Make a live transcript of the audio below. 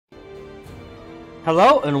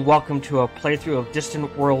Hello and welcome to a playthrough of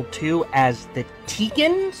Distant World 2 as the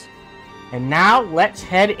Teekans. And now let's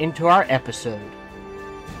head into our episode.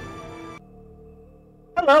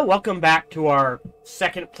 Hello, welcome back to our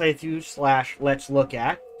second playthrough slash let's look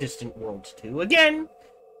at Distant Worlds 2. Again,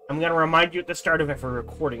 I'm going to remind you at the start of every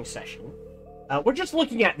recording session, we're just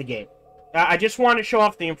looking at the game. I just want to show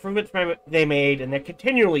off the improvements they made and they're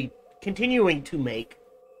continuing to make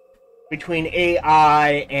between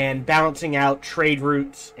AI and balancing out trade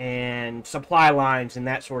routes and supply lines and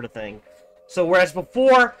that sort of thing. So whereas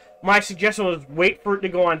before, my suggestion was wait for it to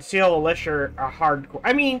go on sale unless you're a hardcore.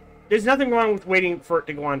 I mean, there's nothing wrong with waiting for it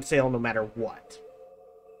to go on sale no matter what.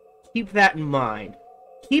 Keep that in mind.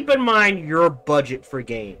 Keep in mind your budget for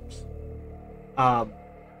games.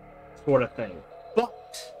 Sort of thing.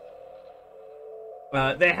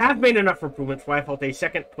 But they have made enough improvements why I felt a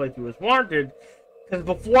second playthrough was warranted. Because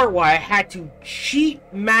before, I had to cheat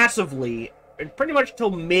massively, pretty much till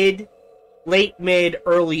late mid,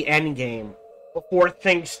 early end game, before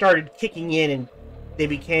things started kicking in and they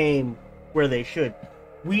became where they should.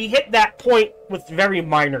 We hit that point with very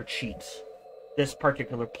minor cheats, this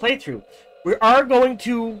particular playthrough. We are going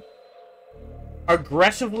to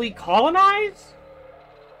aggressively colonize?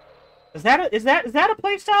 Is that a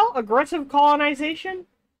playstyle? Aggressive colonization?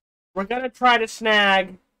 We're gonna try to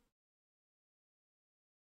snag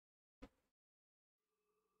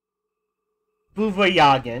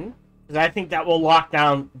Buvayagan, because I think that will lock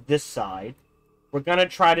down this side. We're gonna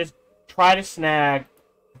try to snag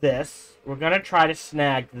this. We're gonna try to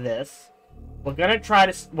snag this. We're gonna try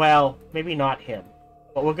to, well, maybe not him,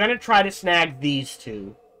 but we're gonna try to snag these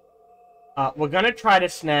two. We're gonna try to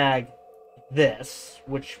snag this,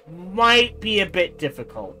 which might be a bit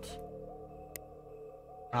difficult.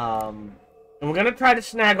 And we're gonna try to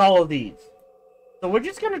snag all of these. So we're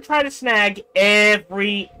just going to try to snag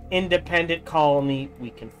every independent colony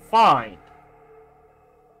we can find.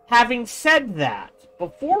 Having said that,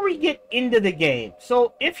 before we get into the game,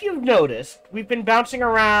 so if you've noticed, we've been bouncing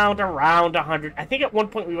around 100. I think at one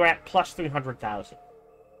point we were at plus 300,000.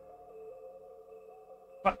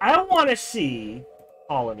 But I want to see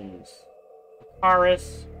colonies,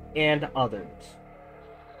 Paris, and others.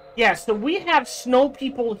 Yeah, so we have snow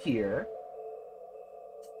people here.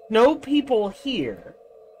 No people here.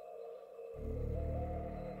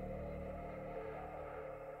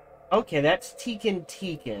 Okay, that's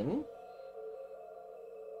Teekan.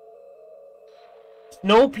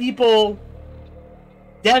 Snow people,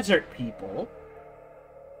 desert people.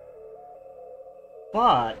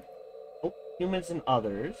 But, oh, humans and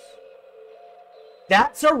others.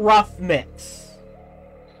 That's a rough mix.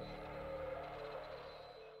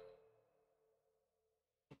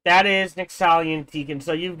 That is Nixalian Teekan.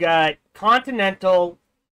 So you've got continental,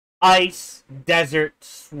 ice, desert,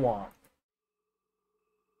 swamp.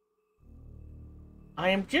 I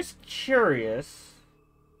am just curious.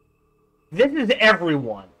 This is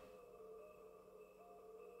everyone.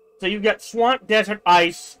 So you've got swamp, desert,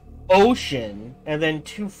 ice, ocean, and then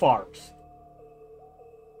two forests.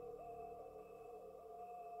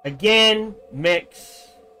 Again, mix.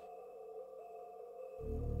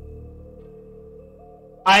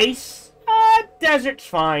 Ice, desert's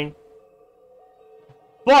fine.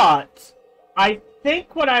 But, I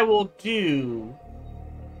think what I will do...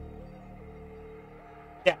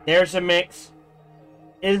 Yeah, there's a mix.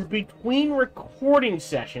 Is between recording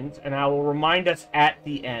sessions, and I will remind us at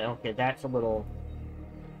the end. Okay, that's a little...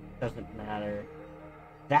 Doesn't matter.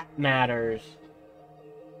 That matters.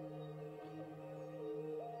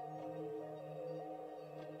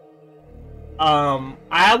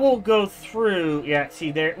 I will go through... Yeah,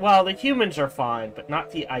 see, there... Well, the humans are fine, but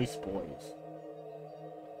not the ice boys.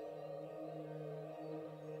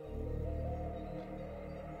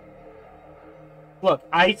 Look,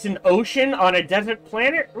 ice and ocean on a desert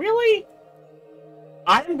planet? Really?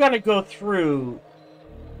 I'm gonna go through...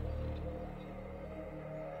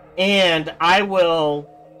 And I will...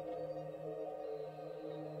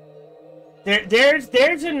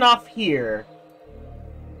 There's enough here...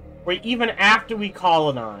 where even after we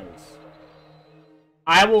colonize,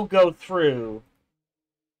 I will go through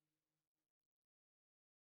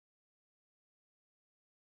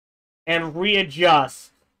and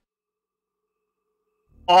readjust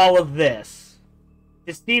all of this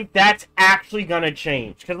to see if that's actually going to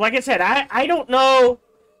change. Because like I said, I don't know.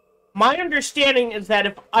 My understanding is that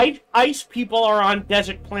if ice people are on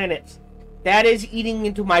desert planets, that is eating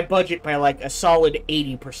into my budget by like a solid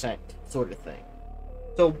 80% sort of thing.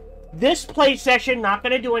 So this play session, not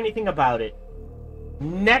going to do anything about it.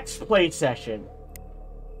 Next play session,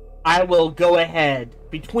 I will go ahead,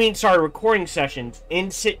 between recording sessions,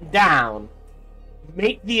 and sit down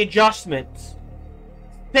make the adjustments,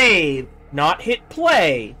 save, not hit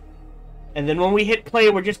play, and then when we hit play,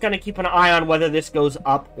 we're just going to keep an eye on whether this goes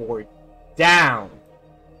up or down.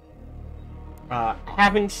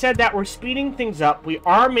 Having said that, we're speeding things up. We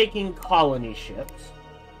are making colony ships.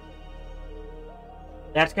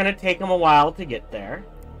 That's going to take them a while to get there.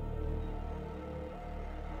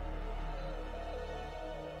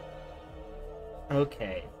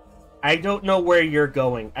 Okay. I don't know where you're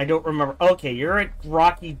going. I don't remember. Okay, you're at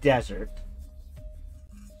Rocky Desert.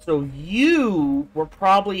 So you were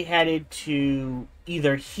probably headed to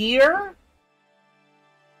either here.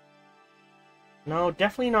 No,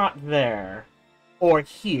 definitely not there. Or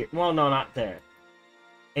here. Well, no, not there.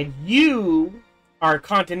 And you are a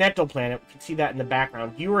continental planet. You can see that in the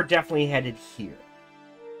background. You are definitely headed here.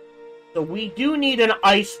 So we do need an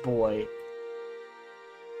ice boy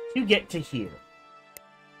to get to here.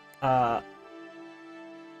 I'm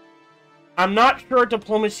not sure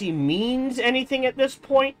diplomacy means anything at this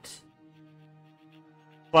point.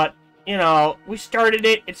 But, you know, we started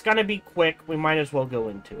it. It's gonna be quick. We might as well go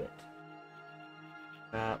into it.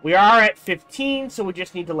 We are at 15, so we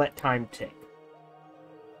just need to let time tick.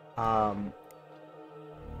 And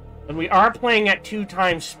we are playing at 2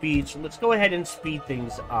 times speed, so let's go ahead and speed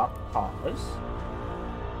things up. Pause.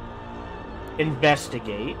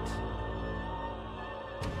 Investigate.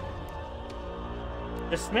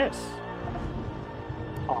 Dismiss.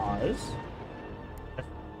 Pause.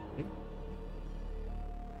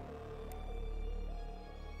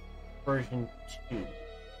 Version 2.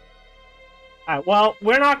 Alright, well,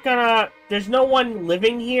 we're not gonna... There's no one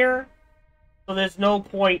living here, so there's no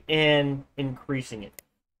point in increasing it.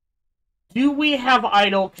 Do we have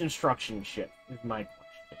idle construction ships, is my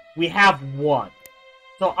question. We have 1.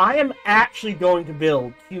 So I am actually going to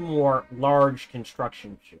build 2 more large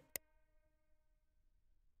construction ships.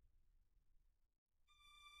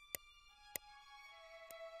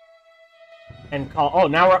 And call... Oh,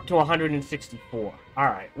 now we're up to 164.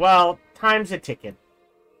 Alright, well, time's a ticking.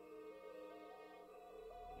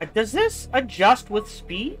 Does this adjust with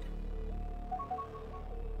speed?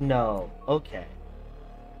 No. Okay.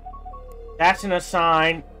 That's an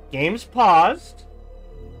assign. Game's paused.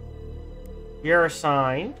 You're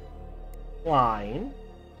assigned. Flying.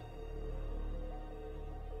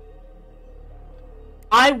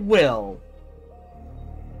 I will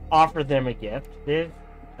offer them a gift. There's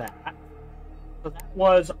that. So that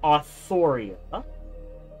was Authoria.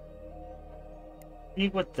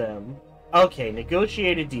 Speak with them. Okay,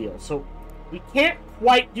 negotiate a deal. So we can't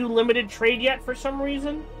quite do limited trade yet for some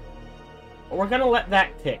reason. But we're going to let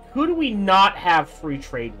that tick. Who do we not have free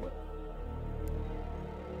trade with?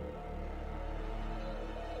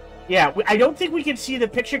 Yeah, I don't think we can see the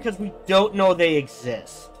picture because we don't know they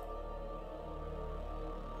exist.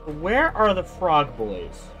 Where are the frog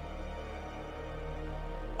boys?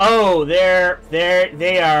 Oh,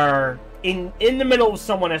 they are in the middle of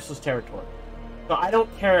someone else's territory. So I don't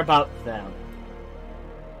care about them.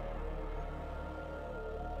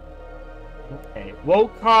 Okay,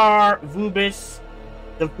 Wokar, Vubis,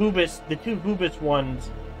 the 2 Vubis ones,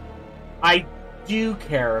 I do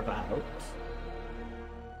care about.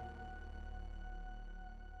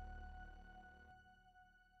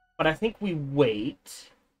 But I think we wait.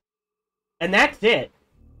 And that's it.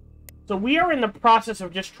 So we are in the process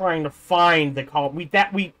of just trying to find the colony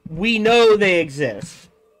that we know they exist.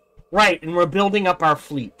 Right, and we're building up our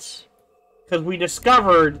fleets. Because we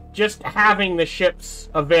discovered just having the ships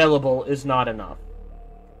available is not enough.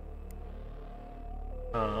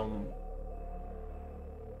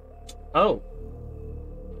 Oh.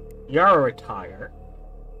 Yara retire.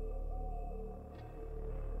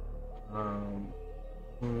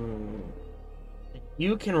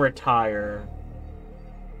 You can retire.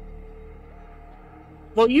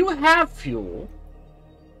 Well, you have fuel.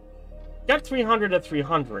 Got 300 to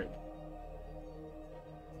 300.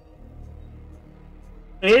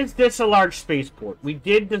 Is this a large spaceport? We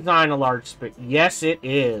did design a large space. Yes, it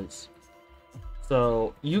is.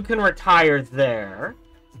 So, you can retire there.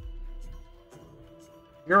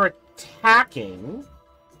 You're attacking.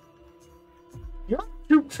 You're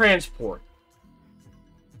troop transport.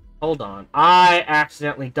 Hold on. I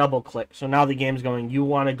accidentally double-clicked. So now the game's going, you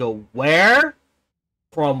want to go where?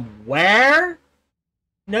 From where?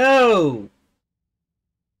 No!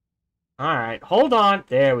 Alright, hold on.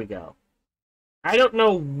 There we go. I don't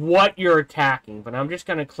know what you're attacking, but I'm just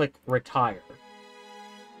going to click retire.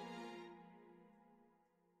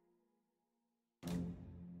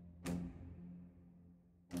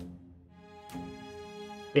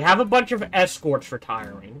 We have a bunch of escorts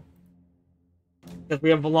retiring. Because we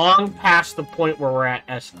have long past the point where we're at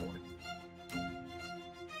escort.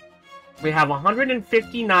 We have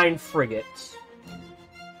 159 frigates.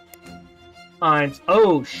 Times,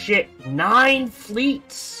 oh shit, 9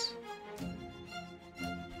 fleets.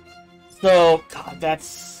 So, God,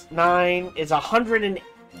 that's 9 is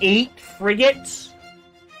 108 frigates.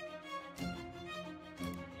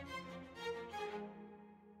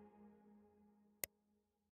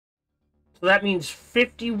 So that means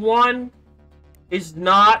 51 is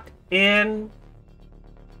not in.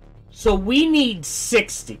 So we need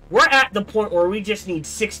 60. We're at the point where we just need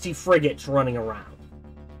 60 frigates running around.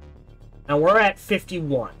 And we're at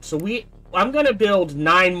 51. So I'm going to build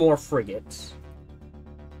 9 more frigates.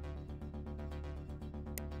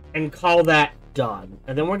 And call that done.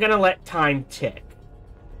 And then we're going to let time tick.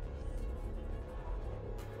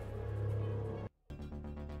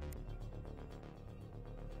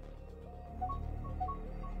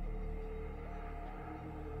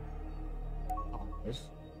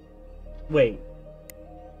 Wait.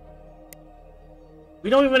 We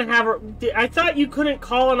don't even have... I thought you couldn't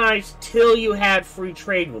colonize till you had free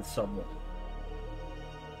trade with someone.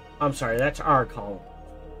 I'm sorry, that's our colony.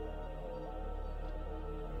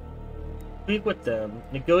 Speak with them.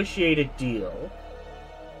 Negotiate a deal.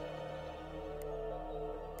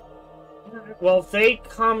 Well, if they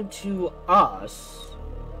come to us,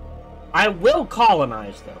 I will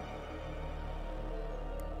colonize them.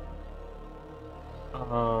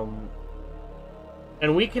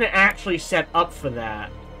 And we can actually set up for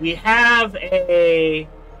that. We have a...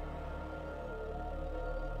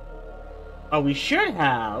 Oh, we should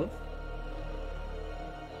have...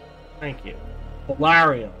 Thank you.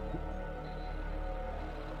 Polarium.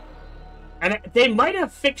 And they might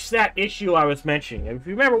have fixed that issue I was mentioning. If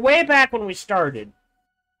you remember, way back when we started,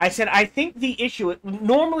 I said, I think the issue...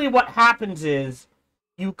 Normally what happens is,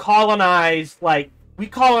 you colonize, like... We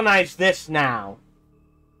colonize this now.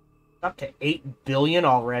 Up to 8 billion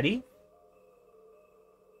already?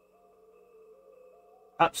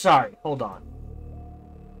 Sorry, hold on.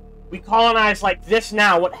 We colonize like this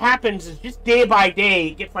now. What happens is just day by day,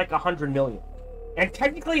 it gets like 100 million. And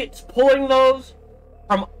technically it's pulling those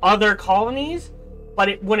from other colonies, but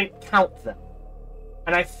it wouldn't count them.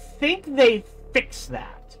 And I think they fixed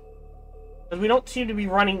that. Because we don't seem to be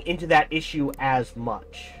running into that issue as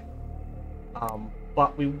much.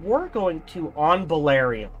 But we were going to, on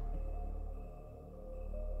Balerion,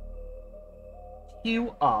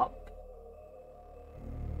 queue up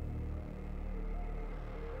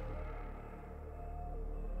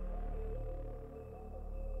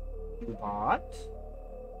bot.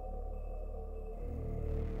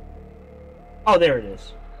 Oh, there it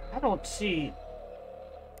is. I don't see...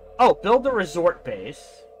 Oh, build the resort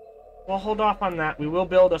base. We'll hold off on that. We will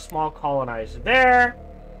build a small colonizer there.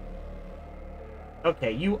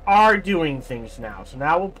 Okay, you are doing things now. So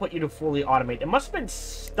now we'll put you to fully automate. It must have been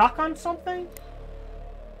stuck on something.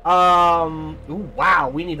 Ooh, wow,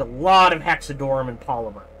 we need a lot of hexadorum and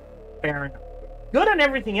polymer. Fair enough. Good on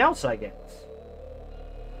everything else, I guess.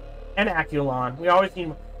 And Aculon. We always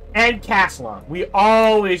need... And Caslon. We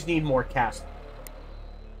always need more Caslon.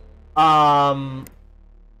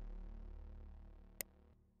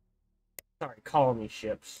 Sorry, colony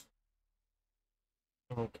ships.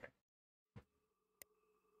 Okay.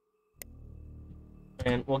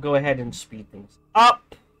 And we'll go ahead and speed things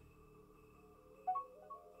up.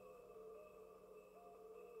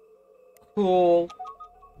 Cool.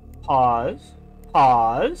 Pause.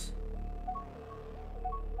 Pause.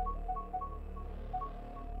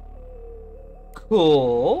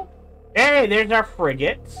 Cool. Hey, there's our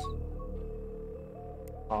frigates.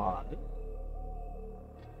 Pause.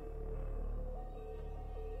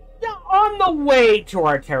 Yeah, on the way to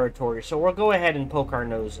our territory, so we'll go ahead and poke our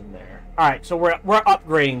nose in there. Alright, so we're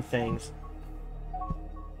upgrading things.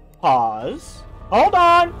 Pause. Hold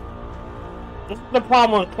on! This is the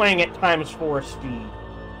problem with playing at ×4 speed.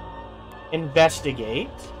 Investigate.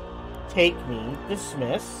 Take me.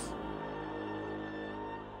 Dismiss.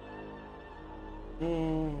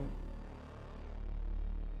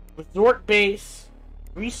 Resort base.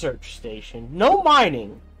 Research station. No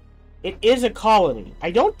mining. It is a colony.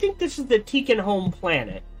 I don't think this is the Teekan home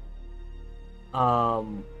planet.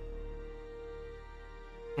 And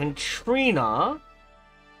Trina.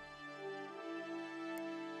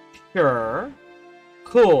 Sure.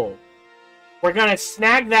 Cool. We're gonna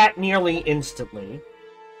snag that nearly instantly.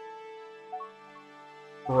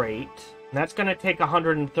 Great. And that's gonna take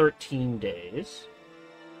 113 days.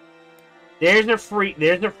 There's a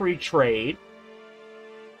free trade.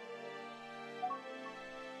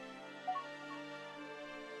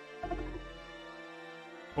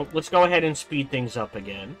 Well, let's go ahead and speed things up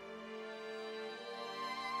again.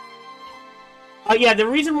 Yeah, the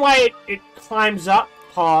reason why it climbs up,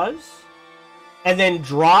 pause, and then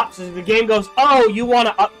drops is the game goes, oh, you want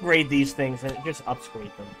to upgrade these things, and it just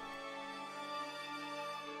upgrades them.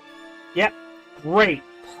 Yep. Great.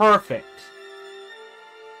 Perfect.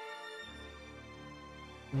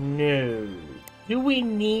 No. Do we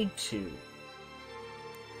need to?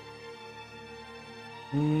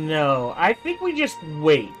 No. I think we just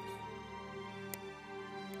wait.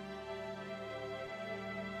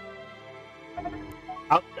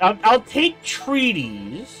 I'll take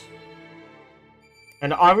treaties.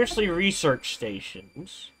 And obviously research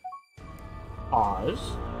stations.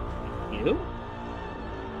 Pause. Thank you.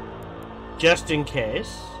 Just in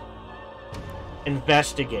case.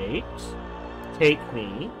 Investigate. Take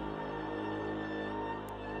me.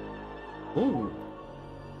 Ooh.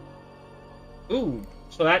 Ooh.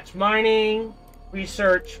 So that's mining,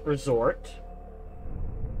 research, resort.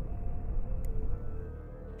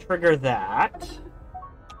 Trigger that.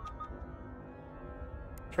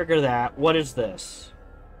 Trigger that. What is this?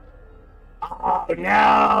 Oh,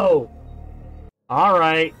 no!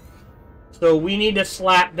 Alright. So we need to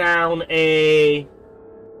slap down a...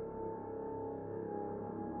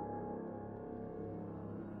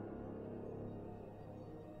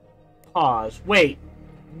 Pause. Wait.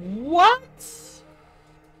 What?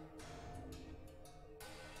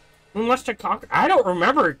 We must have conquered... I don't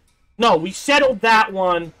remember. No, we settled that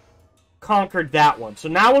one. Conquered that one. So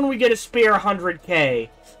now when we get a spare 100k,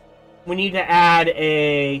 we need to add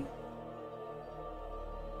a...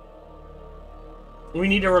 We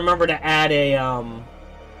need to remember to add a,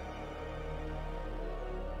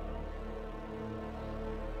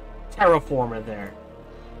 terraformer there.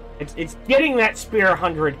 It's getting that spare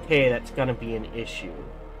 100k that's gonna be an issue.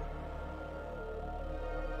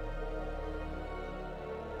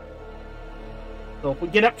 So if we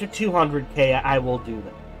get up to 200k, I will do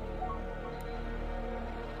that.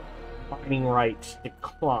 Mining rights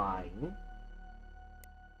decline.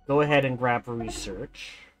 Go ahead and grab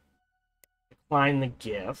research. Decline the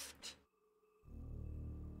gift.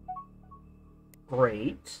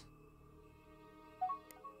 Great.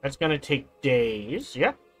 That's gonna take days.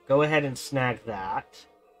 Yep. Go ahead and snag that.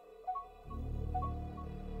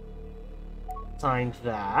 Signed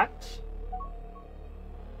that.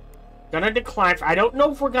 Gonna decline. I don't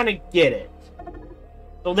know if we're gonna get it.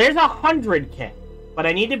 So there's 100k. But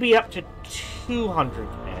I need to be up to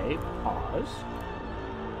 200k. Pause.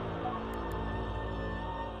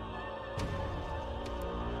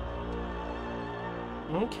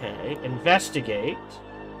 Okay. Investigate.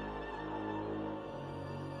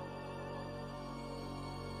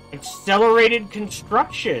 Accelerated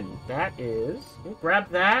construction. That is. We'll grab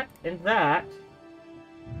that and that.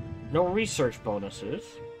 No research bonuses.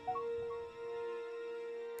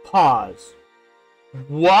 Pause.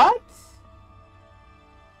 What?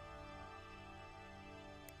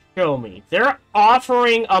 Show me. They're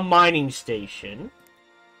offering a mining station.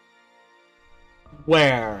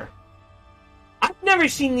 Where? I've never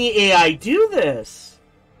seen the AI do this.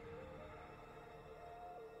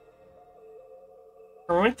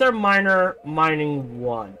 Winter Miner Mining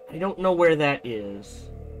 1. I don't know where that is.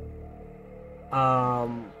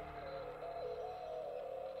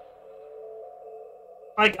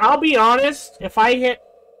 Like, I'll be honest, if I hit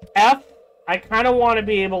F, I kind of want to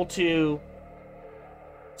be able to...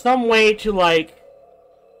 Some way to, like...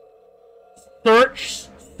 Search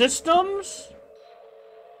systems?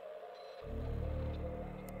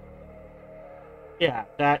 Yeah,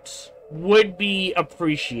 that would be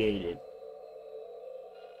appreciated.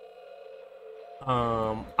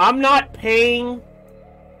 I'm not paying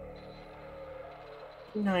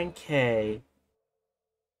 9k.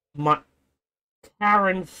 My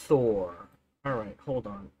Karen Thor. Alright, hold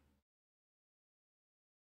on.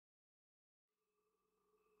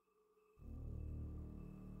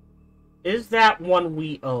 Is that one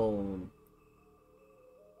we own?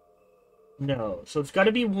 No. So it's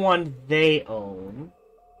gotta be one they own.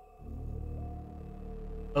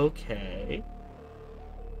 Okay.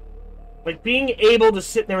 Like, being able to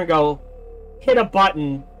sit there and go, hit a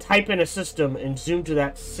button, type in a system, and zoom to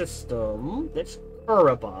that system, that's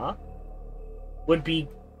Kuraba, would be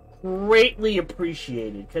greatly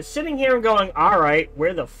appreciated. Because sitting here and going, alright,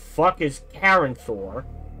 where the fuck is Karen Thor?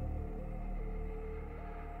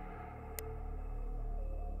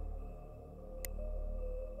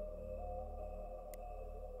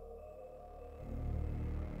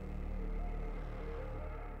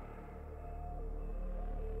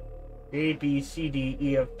 A, B, C, D,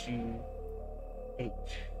 E, F, G, H.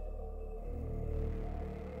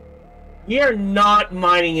 We are not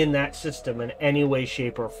mining in that system in any way,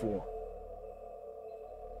 shape, or form.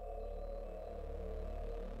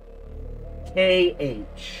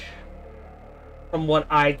 KH, from what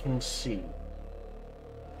I can see.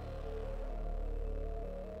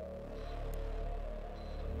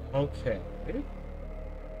 Okay.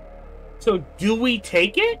 So, do we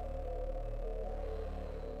take it?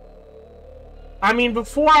 I mean,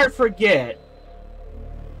 before I forget,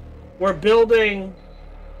 we're building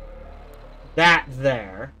that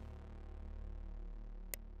there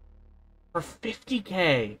for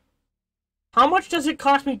 50K. How much does it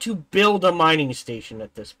cost me to build a mining station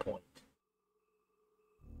at this point?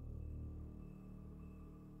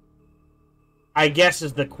 I guess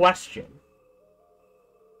is the question.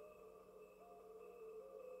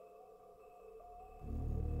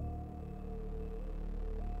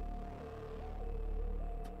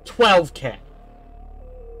 $12K.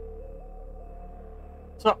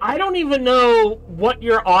 So I don't even know what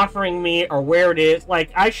you're offering me or where it is.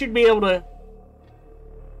 Like, I should be able to...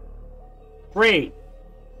 Great.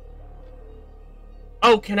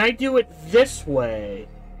 Oh, can I do it this way?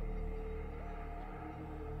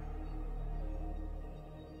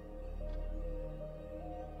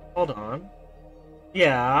 Hold on.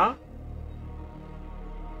 Yeah.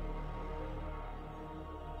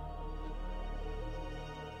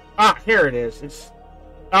 Ah, here it is. It's...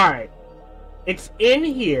 Alright. It's in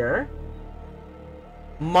here.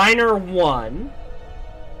 Miner 1.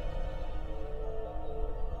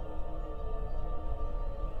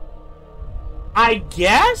 I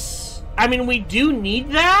guess? I mean, we do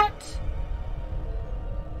need that?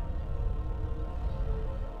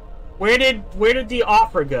 Where did the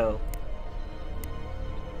offer go?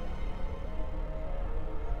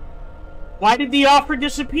 Why did the offer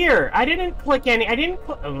disappear? I didn't click any... I didn't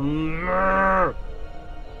click...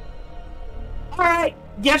 Alright,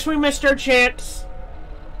 guess we missed our chance.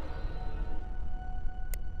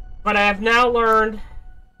 But I have now learned...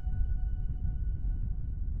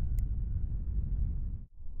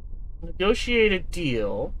 Negotiate a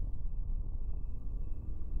deal.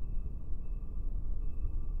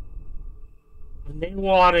 And they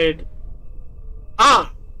wanted...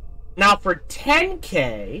 Ah! Now for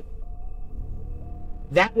 10K...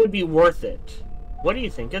 That would be worth it. What do you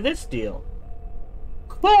think of this deal?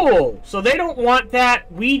 Cool! So they don't want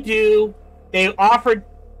that. We do. They offered...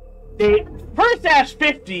 They first asked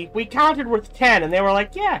 50. We countered with 10. And they were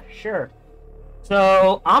like, yeah, sure.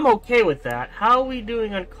 So I'm okay with that. How are we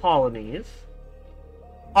doing on colonies?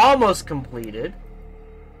 Almost completed.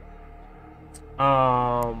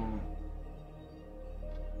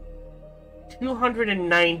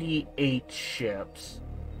 298 ships.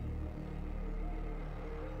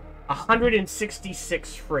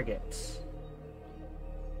 166 frigates.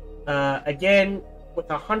 Again, with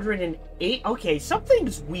 108... Okay,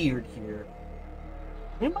 something's weird here.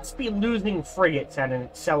 We must be losing frigates at an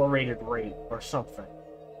accelerated rate or something.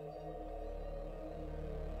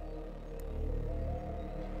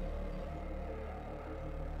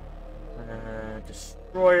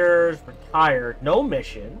 Destroyers retired. No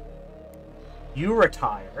mission. You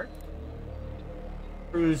retire.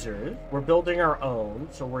 Cruisers. We're building our own,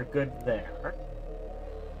 so we're good there.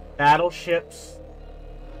 Battleships.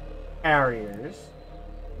 Carriers.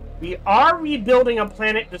 We are rebuilding a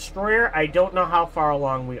planet destroyer. I don't know how far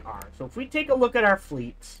along we are. So if we take a look at our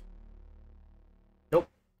fleets. Nope.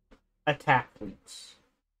 Attack fleets.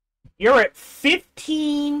 You're at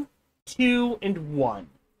 15, 2, and 1.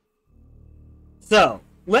 So,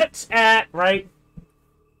 let's add, right?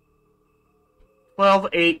 12,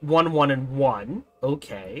 8, 1, 1, and 1.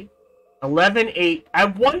 Okay. 11, 8. I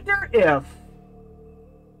wonder if...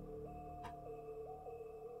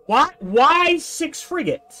 Why 6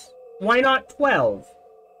 frigates? Why not 12?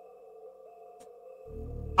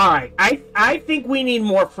 Alright, I think we need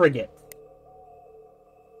more frigates.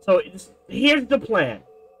 So, here's the plan.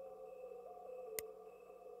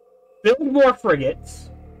 Build more frigates.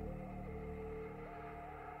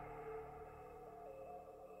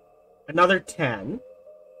 Another 10.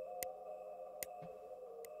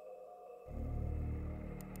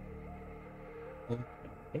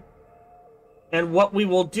 Okay. And what we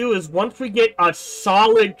will do is, once we get a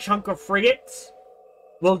solid chunk of frigates,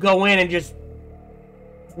 we'll go in and just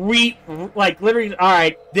like, literally,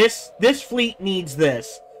 alright, this fleet needs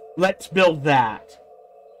this. Let's build that.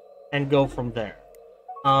 And go from there.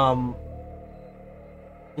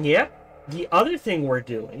 Yep. The other thing we're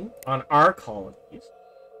doing on our colonies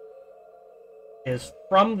is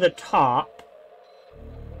from the top,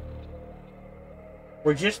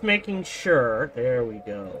 we're just making sure, there we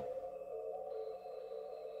go.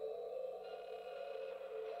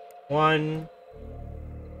 1,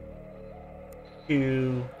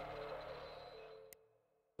 2,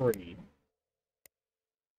 3.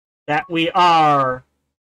 that we are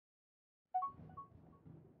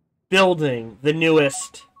building the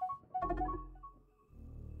newest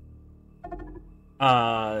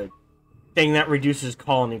thing that reduces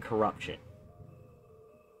colony corruption.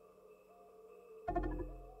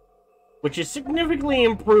 Which is significantly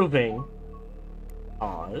improving.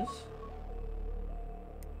 Pause.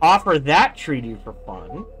 Offer that treaty for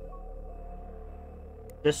fun.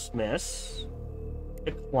 Dismiss.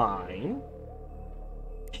 Decline.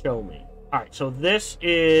 Show me. Alright, so this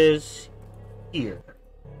is here.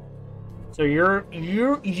 So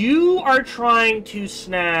you are trying to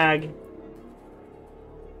snag.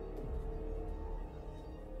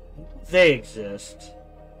 They exist.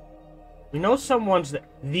 We know someone's that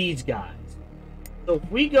these guys. So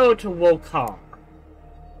if we go to Wokar,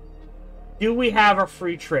 do we have a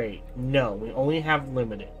free trade? No, we only have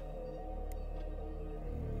limited.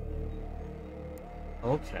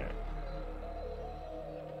 Okay.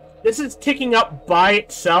 This is ticking up by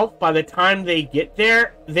itself. By the time they get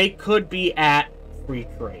there, they could be at free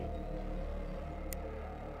trade.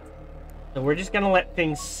 So we're just gonna let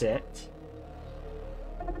things sit.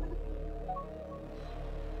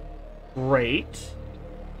 Great.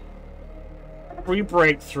 Free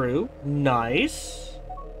breakthrough. Nice.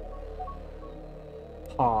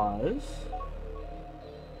 Pause.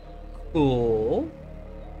 Cool.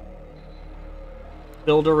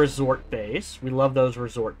 Build a resort base. We love those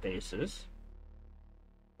resort bases.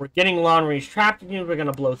 We're getting long-range trapped units. We're going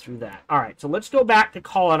to blow through that. Alright, so let's go back to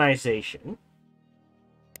colonization.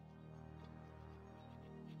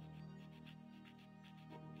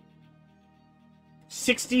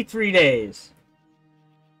 $63 days.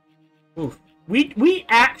 Oof. We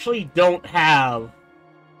actually don't have...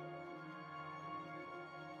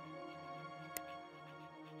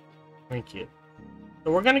 Thank you.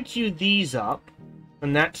 So we're going to queue these up.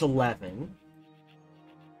 And that's 11.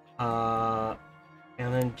 And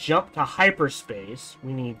then jump to hyperspace.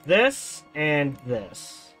 We need this and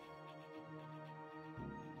this.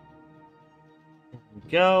 There we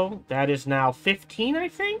go. That is now 15, I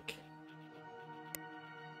think?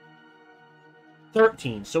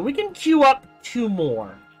 13. So we can queue up 2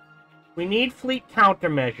 more. We need fleet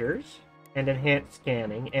countermeasures and enhanced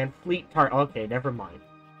scanning and fleet okay, never mind.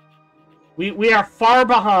 We are far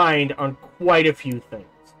behind on quite a few things.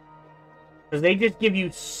 Because they just give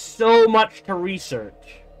you so much to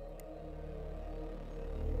research.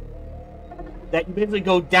 That you basically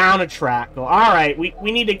go down a track. Go, alright, we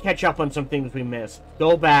need to catch up on some things we missed.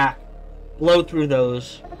 Go back. Blow through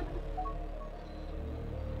those.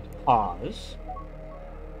 Pause.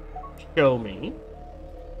 Show me.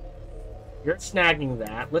 You're snagging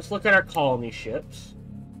that. Let's look at our colony ships.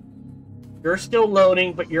 You're still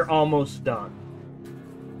loading, but you're almost done.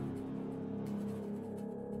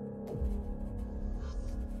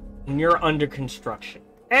 And you're under construction.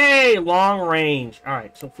 Hey, long range.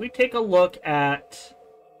 Alright, so if we take a look at...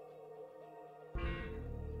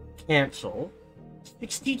 Cancel.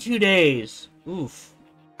 62 days. Oof.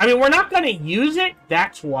 I mean, we're not going to use it.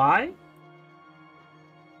 That's why.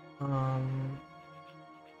 And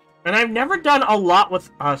I've never done a lot with...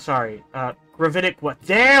 gravitic what?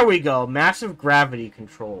 There we go. Massive gravity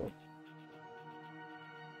control.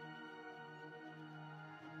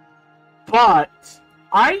 But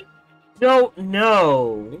I don't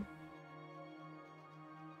know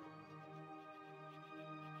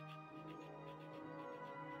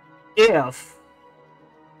if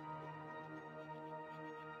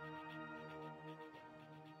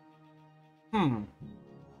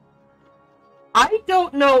I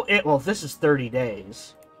don't know it. Well, this is 30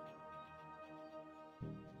 days.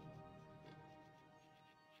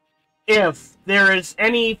 If there is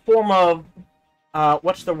any form of,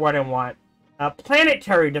 what's the word I want?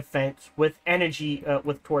 Planetary defense with energy,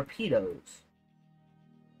 with torpedoes.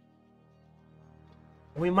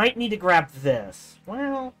 We might need to grab this.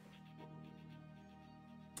 Well...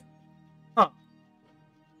 Huh.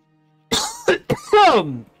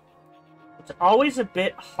 It's always a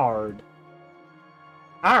bit hard.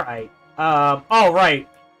 Alright. Oh, right.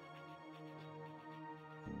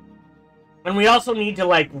 And we also need to,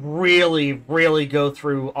 like, really, really go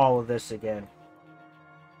through all of this again.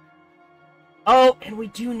 Oh, and we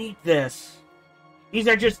do need this. These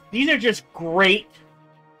are just great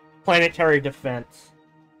planetary defense.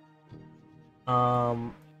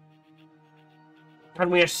 And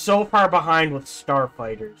we are so far behind with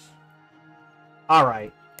starfighters.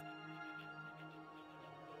 Alright.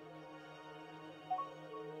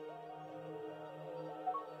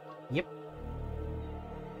 Yep.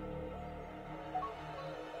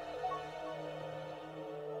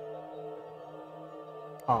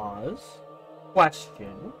 Pause.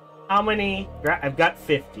 Question. How many? I've got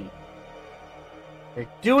 50. They're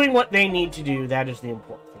doing what they need to do. That is the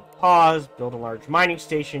important thing. Pause. Build a large mining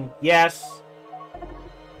station. Yes.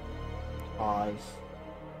 Pause.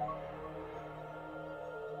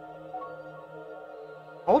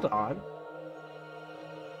 Hold on.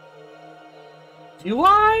 Do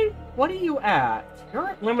I? What are you at? You're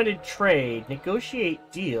at limited trade. Negotiate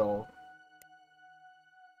deal.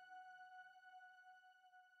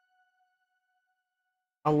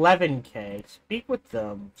 $11K. Speak with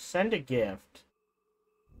them. Send a gift.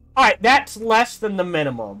 Alright, that's less than the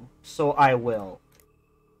minimum, so I will.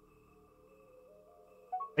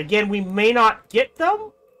 Again, we may not get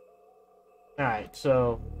them. Alright,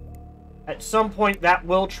 so at some point that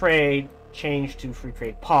will change to free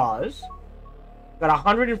trade. Pause. Got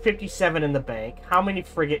 157 in the bank. How many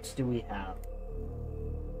frigates do we have?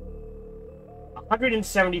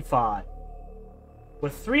 175.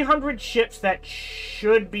 With 300 ships, that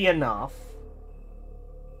should be enough.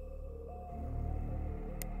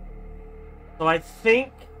 So I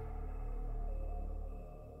think...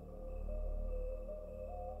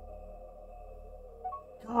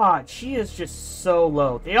 God, she is just so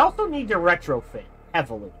low. They also need to retrofit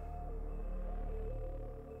heavily.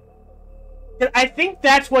 I think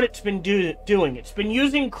that's what it's been doing. It's been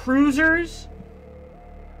using cruisers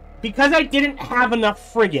because I didn't have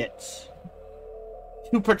enough frigates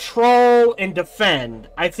to patrol and defend.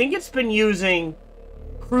 I think it's been using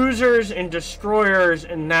cruisers and destroyers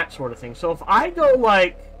and that sort of thing. So if I go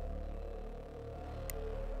like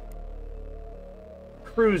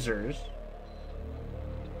cruisers,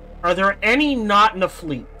 are there any not in the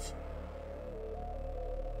fleet?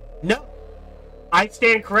 No. I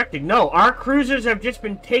stand corrected. No, our cruisers have just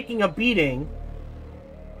been taking a beating.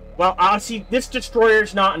 Well, I'll see, this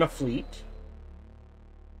destroyer's not in a fleet.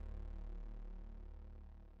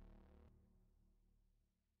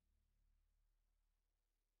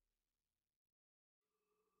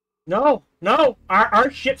 No, no,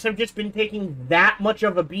 our ships have just been taking that much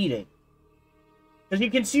of a beating. Because you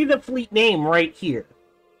can see the fleet name right here.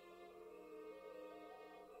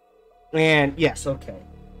 And, yes, okay.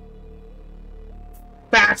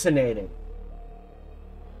 Fascinating.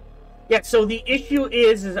 Yeah, so the issue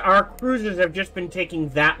is our cruisers have just been taking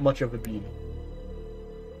that much of a beating.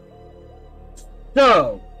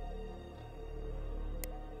 So,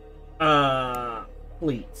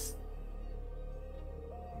 fleets.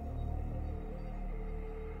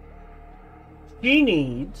 She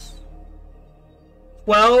needs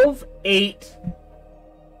 12, 8.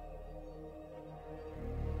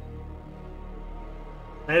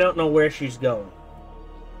 I don't know where she's going.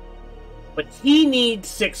 But he needs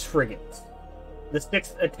 6 frigates. The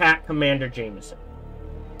 6th attack Commander Jameson.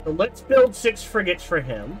 So let's build 6 frigates for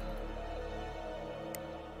him.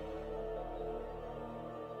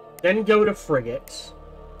 Then go to frigates.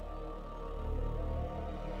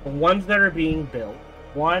 The ones that are being built.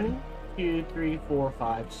 1, 2, 3, 4,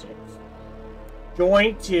 5, 6.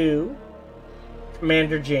 Join to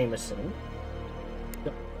Commander Jameson.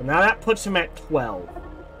 So now that puts him at 12.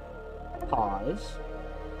 Pause.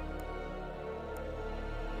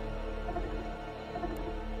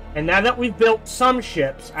 And now that we've built some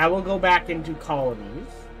ships, I will go back into colonies.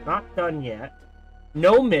 Not done yet.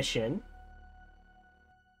 No mission.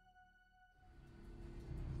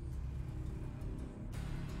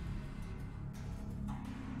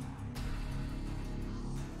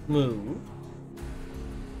 Move.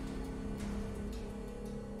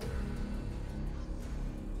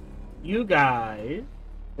 You guys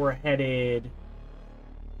were headed,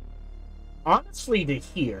 honestly, to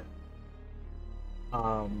here.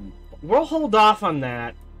 We'll hold off on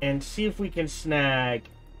that and see if we can snag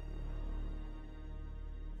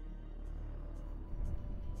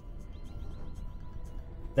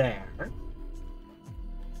there.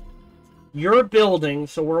 You're building,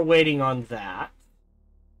 so we're waiting on that.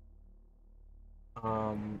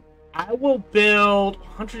 I will build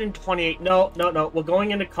 128. No, no, no. We're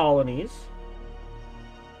going into colonies.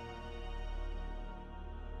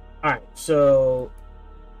 Alright, so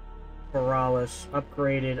Morales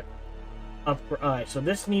upgraded. Alright, so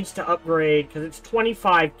this needs to upgrade because it's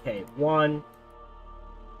 25k. 1.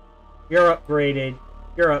 You're upgraded.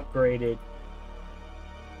 You're upgraded.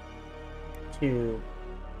 2.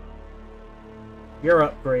 You're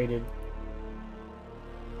upgraded.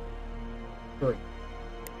 3.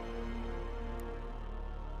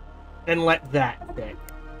 And let that stick.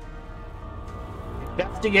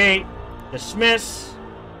 Investigate. Dismiss.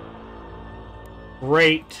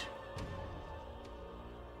 Great.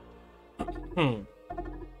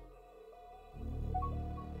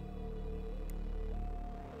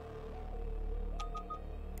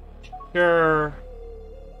 Sure.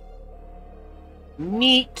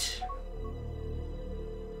 Neat.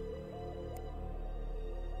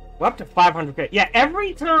 We're up to 500k. Yeah,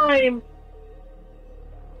 every time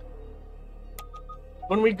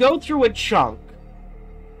when we go through a chunk,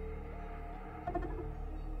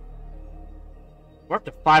 we're up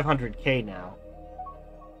to 500k now.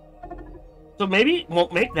 So maybe it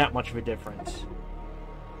won't make that much of a difference.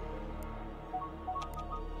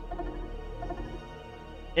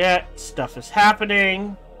 Yeah, stuff is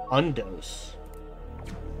happening. Undose.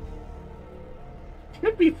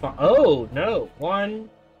 Should be fun. Oh, no. 1,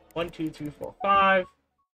 2, 3, 4, 5.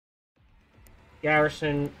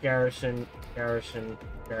 Garrison, garrison, garrison,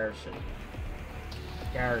 garrison.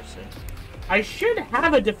 Garrison. I should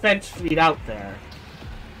have a defense fleet out there.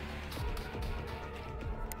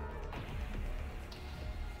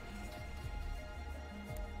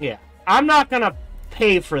 Yeah. I'm not gonna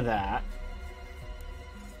pay for that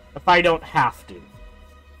if I don't have to.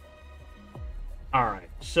 Alright,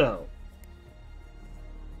 so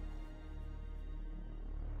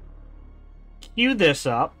queue this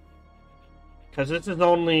up, because this is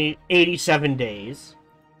only 87 days.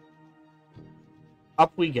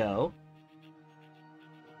 Up we go.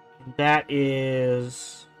 That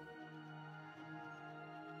is...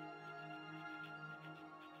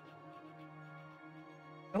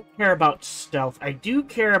 I don't care about stealth. I do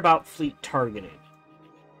care about fleet targeting.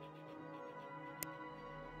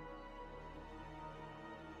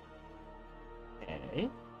 Okay.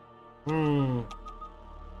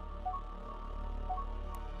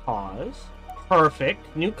 Pause.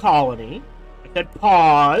 Perfect. New colony. I said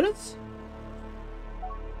pause.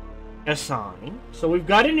 Assign. So we've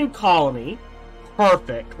got a new colony.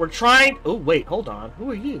 Perfect. We're trying... Oh, wait. Hold on. Who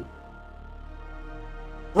are you?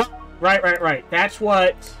 Right. That's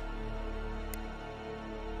what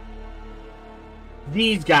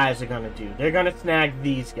these guys are gonna do. They're gonna snag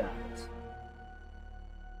these guys.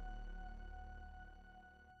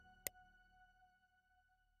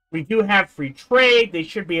 We do have free trade. They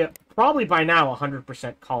should be probably by now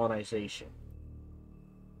 100% colonization.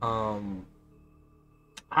 I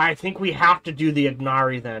think we have to do the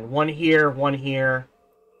Ignari then. One here, one here.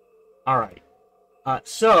 Alright.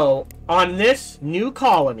 So, on this new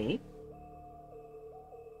colony...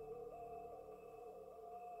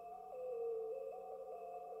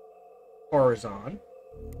 Horizon.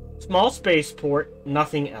 Small spaceport,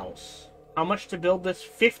 nothing else. How much to build this?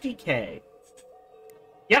 50k.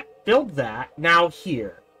 Yep, build that. Now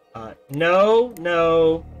here. No,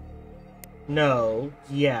 no, no,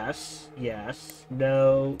 yes, yes,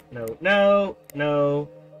 no, no, no, no,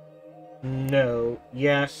 no,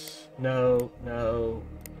 yes, no, no,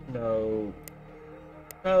 no,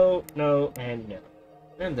 no, no, and no.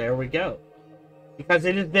 And there we go. Because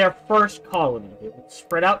it is their first colony. It will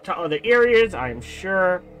spread out to other areas, I'm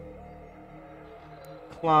sure.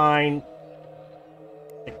 Decline.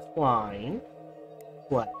 Decline.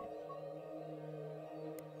 Play.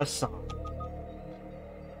 Assign.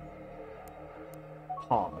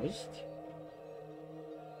 Paused.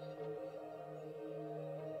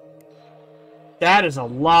 That is a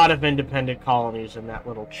lot of independent colonies in that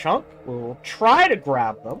little chunk. We'll try to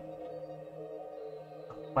grab them.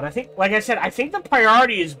 But I think, like I said, I think the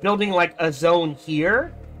priority is building, like, a zone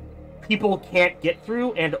here people can't get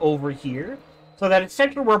through and over here. So that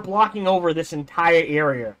essentially we're blocking over this entire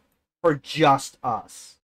area for just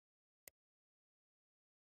us.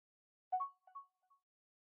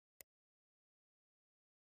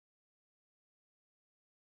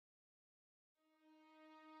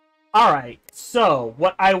 Alright, so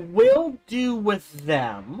what I will do with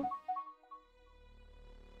them...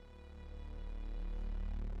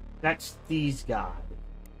 That's these guys.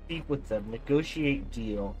 Speak with them. Negotiate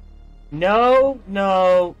deal. No,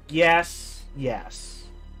 no, yes, yes.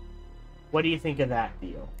 What do you think of that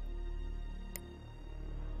deal?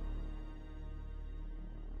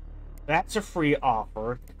 That's a free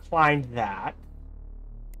offer. Decline that.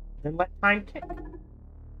 Then let time tick.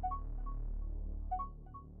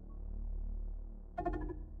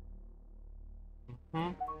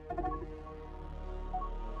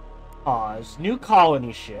 Pause. New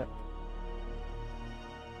colony ship.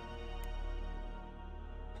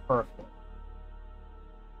 Perfect.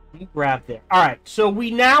 You grab there. Alright, so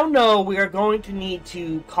we now know we are going to need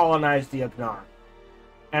to colonize the Ugnari.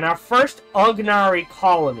 And our first Ugnari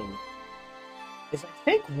colony is, I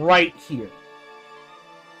think, right here.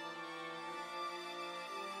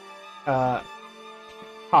 Kare.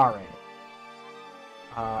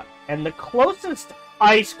 And the closest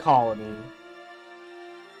ice colony,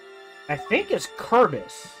 I think, is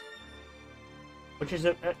Kerbis. Which is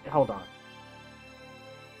hold on.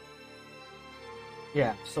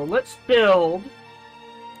 Yeah, so let's build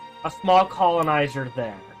a small colonizer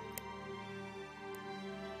there.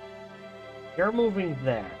 You're moving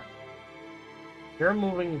there. You're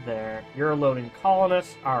moving there. You're loading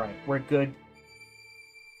colonists. Alright, we're good.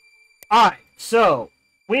 Alright, so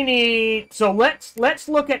we need... So let's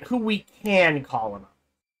look at who we can colonize.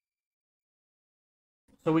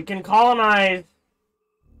 So we can colonize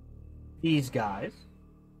these guys.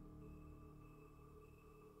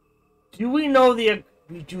 Do we know the...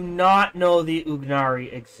 We do not know the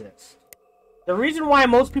Ugnari exist. The reason why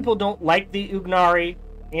most people don't like the Ugnari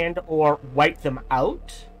and or wipe them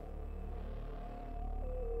out,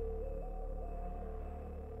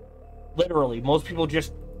 literally, most people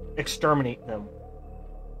just exterminate them,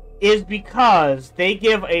 is because they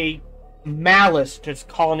give a malice to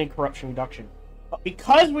colony corruption reduction. But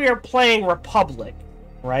because we are playing Republic,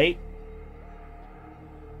 right?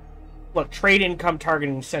 Look, trade income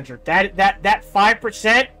targeting center. That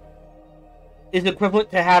 5% is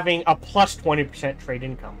equivalent to having a plus 20% trade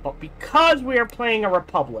income. But because we are playing a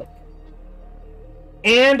Republic,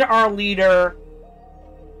 and our leader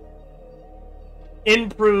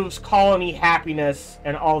improves colony happiness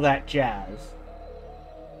and all that jazz,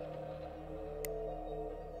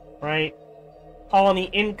 right? Colony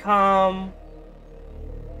income.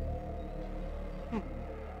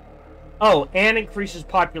 Oh, and increases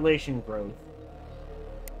population growth.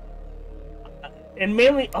 And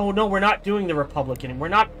mainly, oh no, we're not doing the Republic anymore.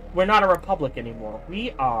 We're not a Republic anymore.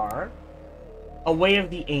 We are a Way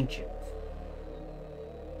of the Ancients.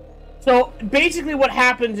 So basically what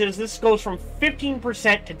happens is this goes from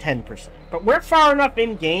 15% to 10%. But we're far enough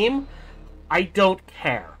in game, I don't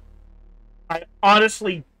care. I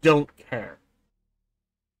honestly don't care.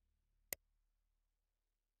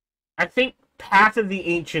 I think Path of the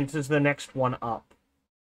Ancients is the next one up.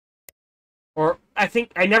 Or, I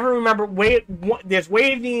think, I never remember, there's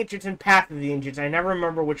Way of the Ancients and Path of the Ancients. I never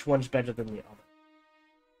remember which one's better than the other.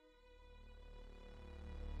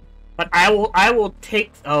 But I will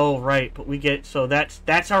take, oh, right, but we get, so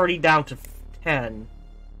that's already down to 10.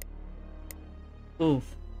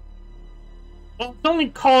 Oof. Well, it's only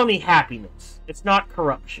colony happiness. It's not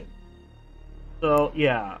corruption. So,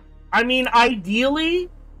 yeah. I mean, ideally,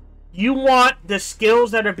 you want the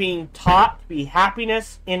skills that are being taught to be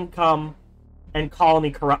happiness, income, and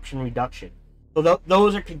colony corruption reduction. So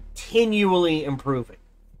those are continually improving.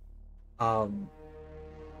 And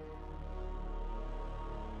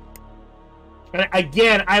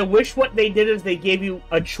again, I wish what they did is they gave you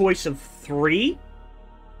a choice of 3.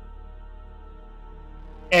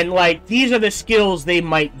 And, like, these are the skills they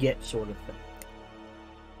might get, sort of thing.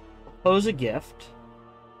 Propose a gift.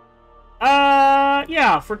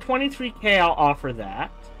 Yeah, for 23k I'll offer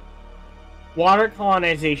that. Water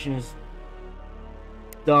colonization's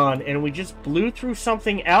done, and we just blew through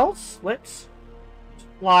something else? Let's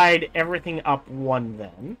slide everything up 1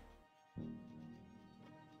 then.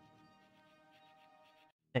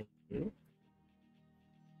 Thank you.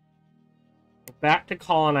 Back to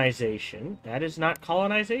colonization. That is not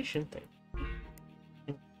colonization thing.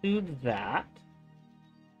 Include that.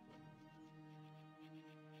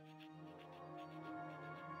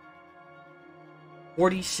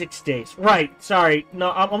 $46 days. Right, sorry.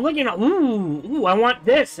 No, I'm looking at... Ooh, I want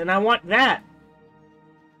this, and I want that.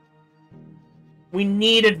 We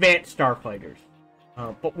need advanced starfighters.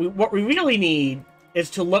 But what we really need is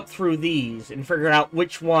to look through these and figure out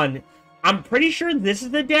which one. I'm pretty sure this is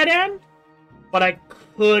the dead end, but I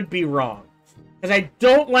could be wrong. Because I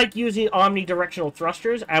don't like using omnidirectional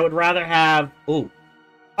thrusters. I would rather have... Ooh.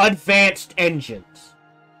 Advanced engines.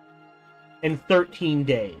 In 13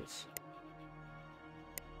 days.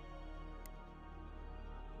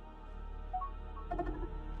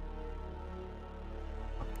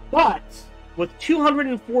 But, with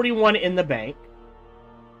 241 in the bank,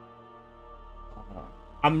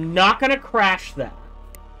 I'm not going to crash that.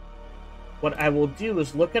 What I will do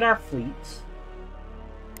is look at our fleets.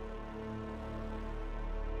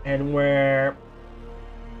 And where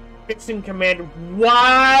Fixing Commander...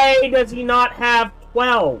 Why does he not have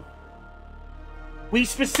 12? We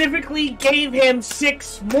specifically gave him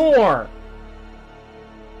 6 more.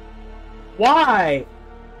 Why?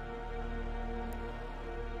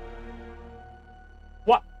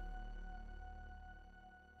 What?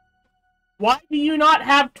 Why do you not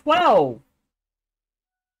have 12?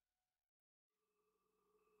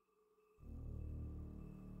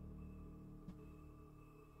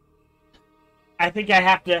 I think I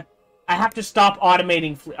have to stop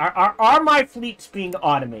automating fleet. Are my fleets being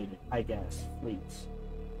automated? I guess fleets.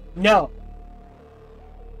 No.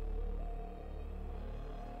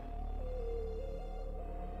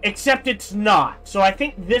 Except it's not. So I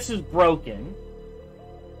think this is broken.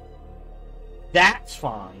 That's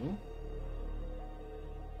fine.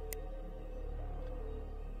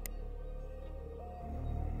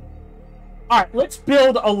 Alright, let's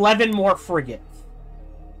build 11 more frigates.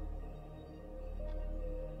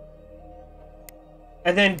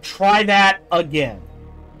 And then try that again.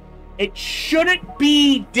 It shouldn't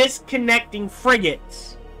be disconnecting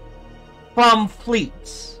frigates from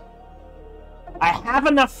fleets. I have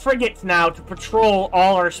enough frigates now to patrol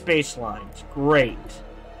all our space lines. Great.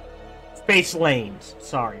 Space lanes,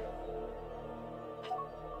 sorry.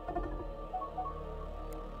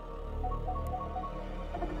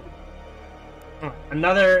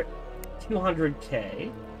 Another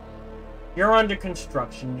 200k. You're under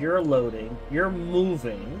construction, you're loading, you're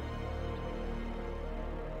moving.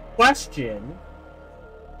 Question: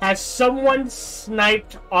 has someone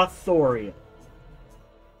sniped Arthuria?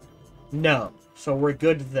 No, so we're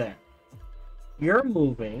good there. You're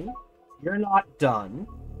moving, you're not done,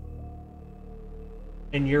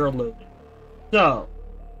 and you're loading. So,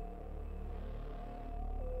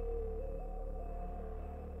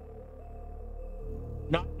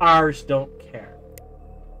 not ours, don't care.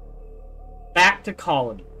 Back to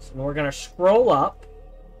colonies, and we're gonna scroll up.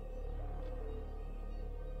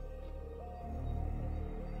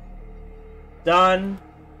 Done,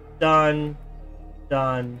 done,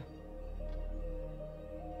 done.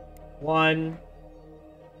 One.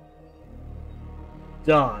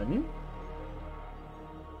 Done.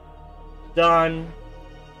 Done.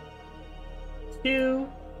 2.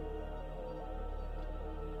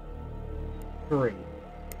 3.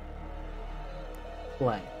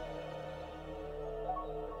 Play.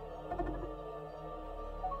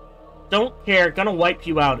 Don't care, gonna wipe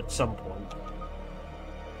you out at some point.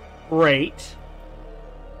 Great.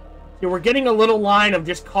 So we're getting a little line of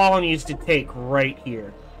just colonies to take right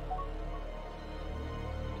here.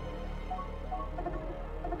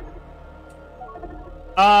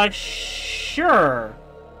 Sure.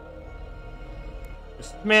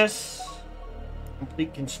 Dismiss.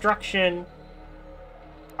 Complete construction.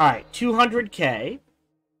 Alright, 200k.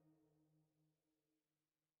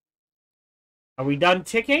 Are we done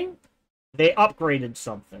ticking? They upgraded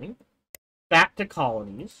something. Back to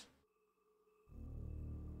colonies.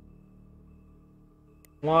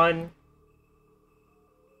 1,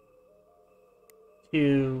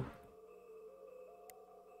 2,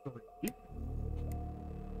 3.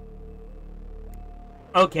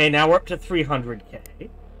 Okay, now we're up to 300k.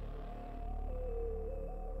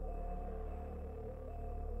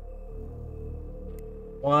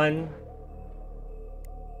 One,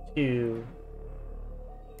 2,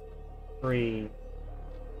 3,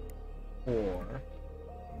 4,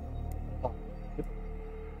 5,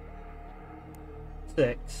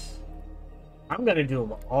 6. I'm gonna do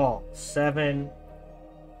them all. 7,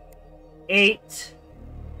 8,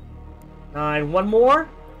 9. One more.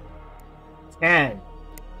 10.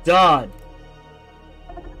 Done.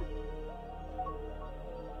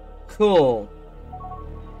 Cool.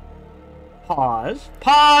 Pause.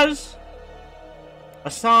 Pause.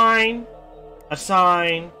 Assign.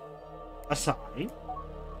 Assign. Assign.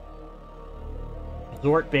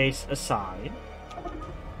 Resort base assign.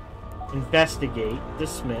 Investigate.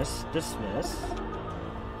 Dismiss. Dismiss.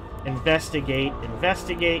 Investigate.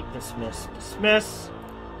 Investigate. Dismiss. Dismiss.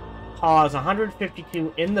 Pause.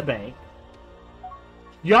 152 in the bank.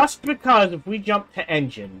 Just because if we jump to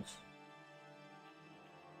engines...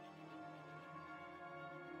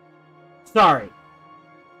 Sorry.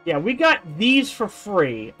 Yeah, we got these for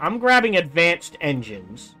free. I'm grabbing advanced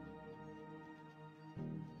engines.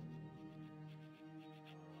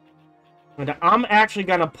 And I'm actually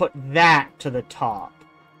going to put that to the top.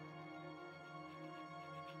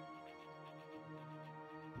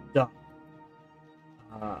 Done.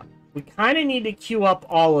 We kind of need to queue up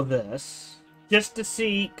all of this. Just to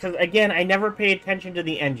see, because again, I never pay attention to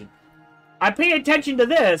the engine. I pay attention to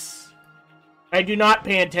this. I do not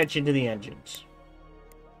pay attention to the engines.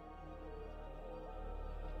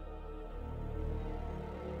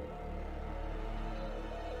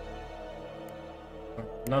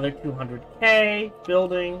 Another 200k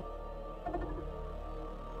building.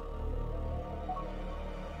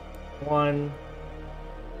 1.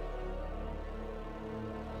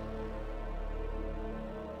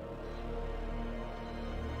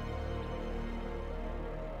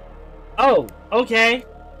 Oh, okay.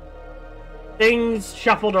 Things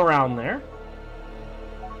shuffled around there.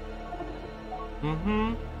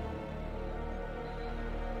 Mm-hmm.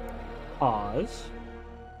 Pause.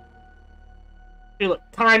 Hey, look,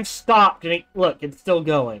 time stopped, and look, it's still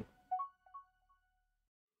going.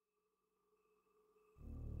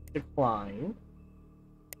 Decline.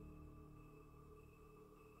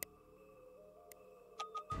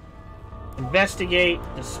 Investigate.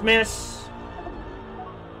 Dismiss.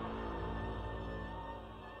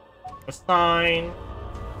 Assign.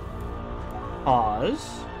 Pause.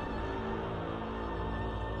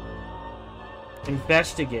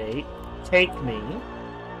 Investigate. Take me.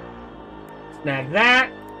 Snag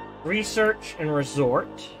that. Research and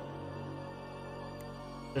resort.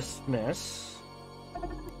 Dismiss.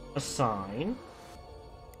 Assign.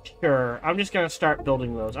 Sure. I'm just gonna start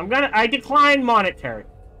building those. I decline monitoring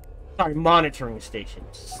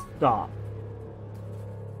stations. Stop.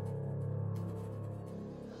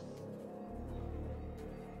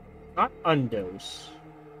 Not undose.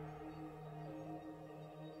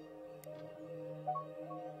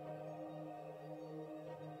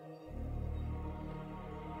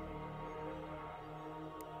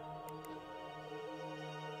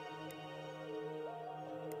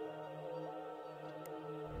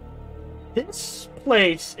 This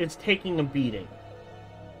place is taking a beating.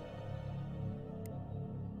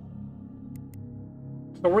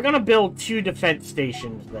 So we're gonna build 2 defense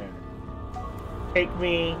stations there. Take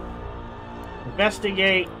me.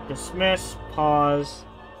 Investigate. Dismiss. Pause.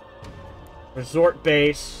 Resort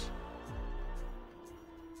base.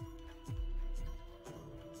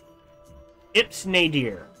 It's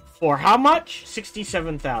Nadir. For how much?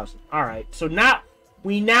 67,000. Alright, so now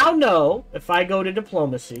we now know if I go to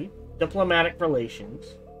diplomacy, diplomatic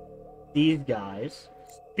relations, these guys,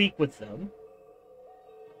 speak with them,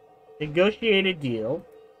 negotiate a deal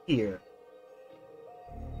here.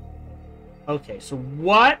 Okay, so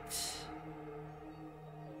what?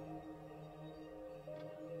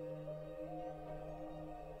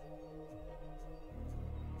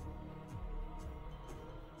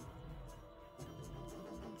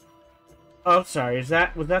 Oh, sorry, was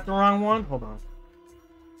that the wrong one? Hold on.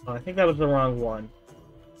 Oh, I think that was the wrong one.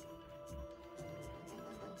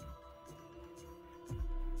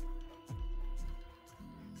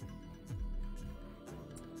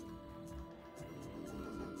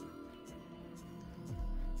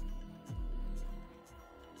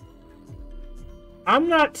 I'm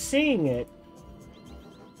not seeing it.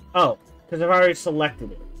 Oh, because I've already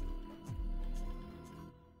selected it.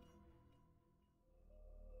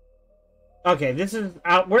 Okay, this is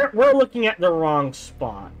out. We're looking at the wrong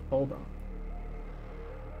spot. Hold on.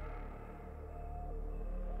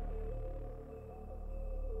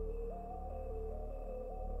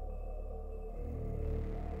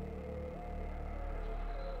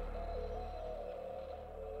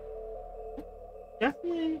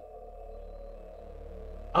 Definitely.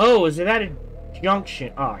 Oh, is it at a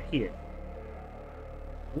junction? Ah, here.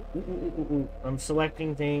 Ooh. I'm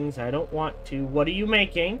selecting things. I don't want to. What are you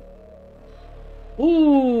making?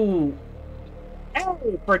 Ooh! Hey,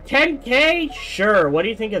 for 10K? Sure. What do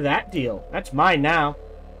you think of that deal? That's mine now.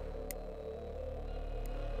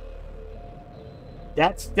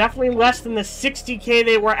 That's definitely less than the 60K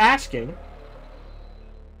they were asking.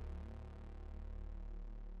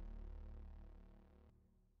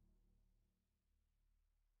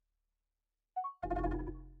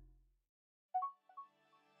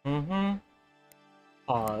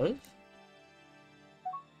 Pause.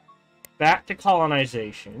 Back to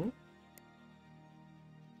colonization.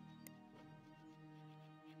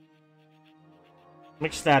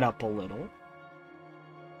 Mix that up a little.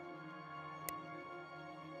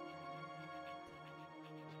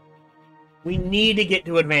 We need to get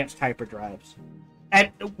to advanced hyperdrives.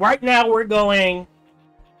 And right now we're going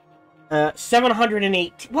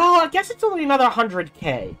 708. Well, I guess it's only another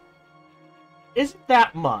 100K. Isn't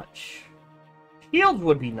that much? Shield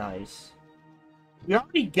would be nice. We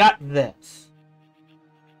already got this.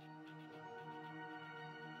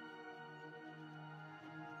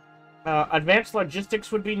 Advanced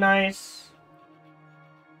logistics would be nice.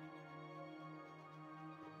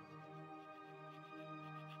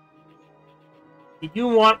 You do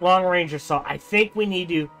want long-range assault. I think we need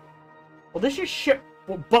to... Well, this is ship...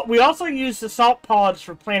 But we also use assault pods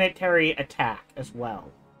for planetary attack as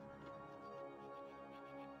well.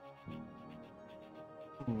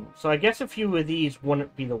 So I guess a few of these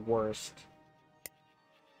wouldn't be the worst.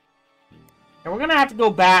 And we're gonna have to go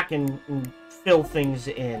back and fill things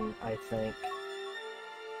in, I think.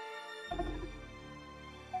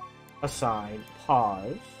 Assign.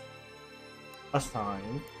 Pause.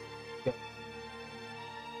 Assign. Okay.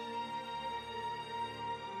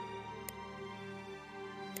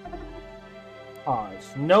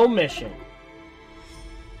 Pause. No mission.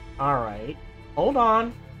 Alright. Hold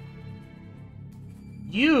on.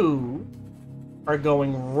 You are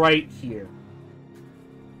going right here.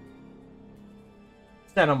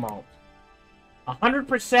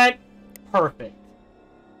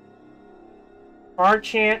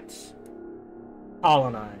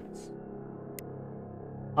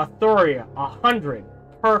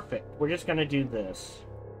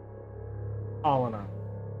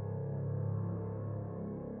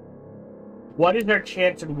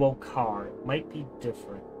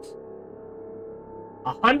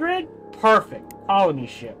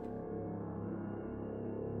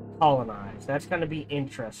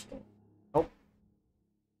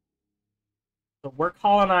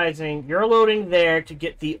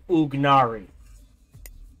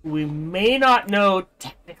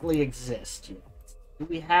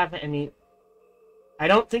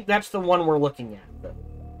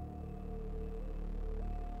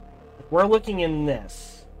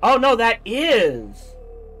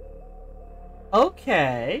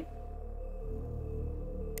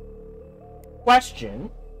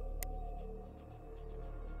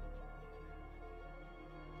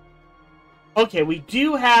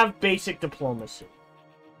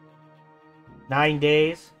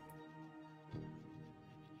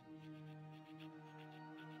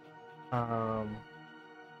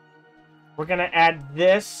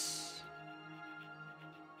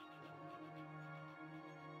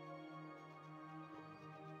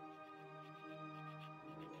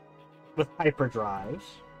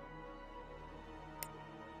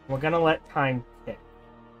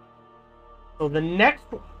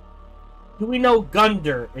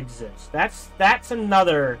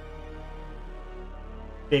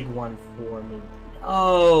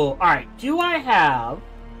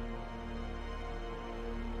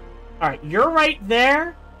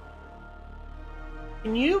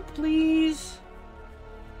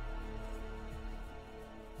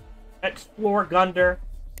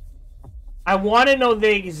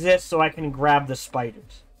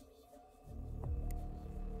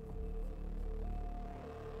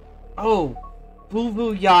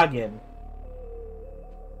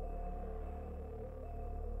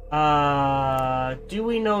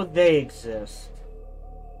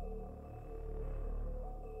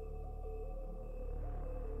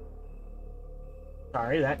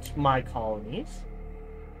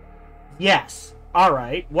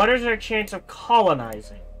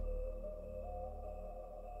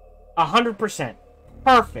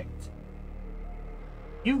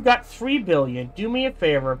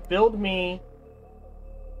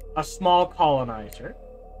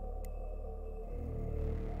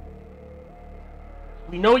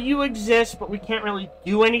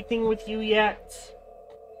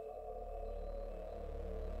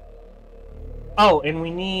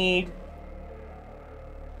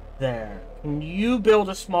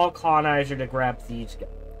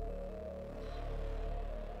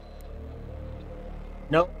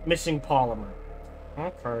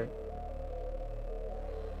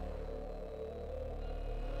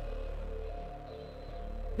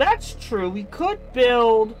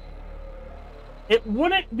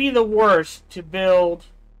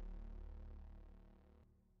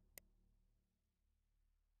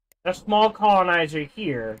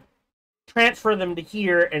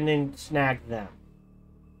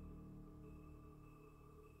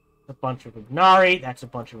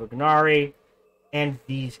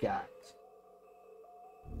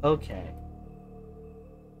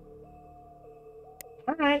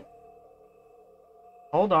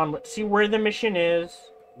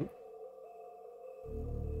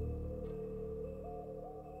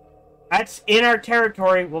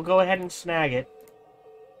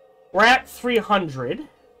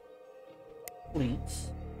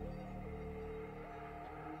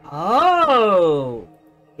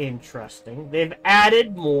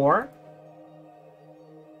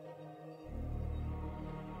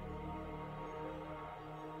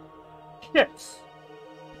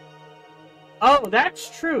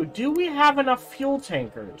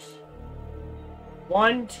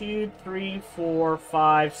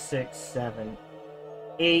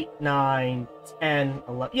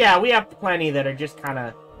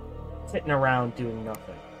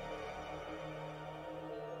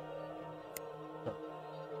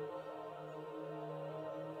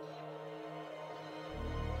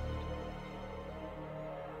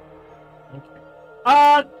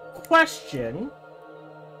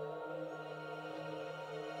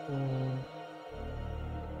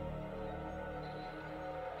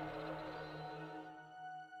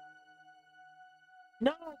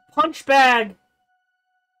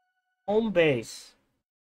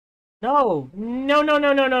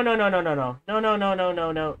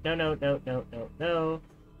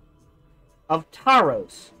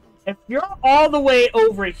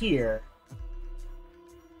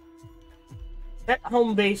 set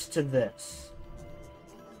home base to this.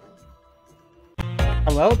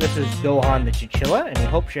 Hello, this is Gohan the Chinchilla, and we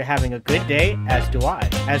hope you're having a good day, as do I.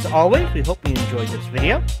 As always, we hope you enjoyed this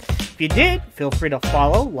video. If you did, feel free to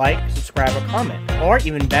follow, like, subscribe, or comment. Or,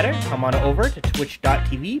 even better, come on over to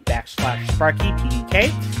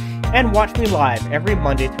twitch.tv/SparkyTDK and watch me live every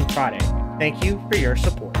Monday through Friday. Thank you for your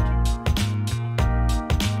support.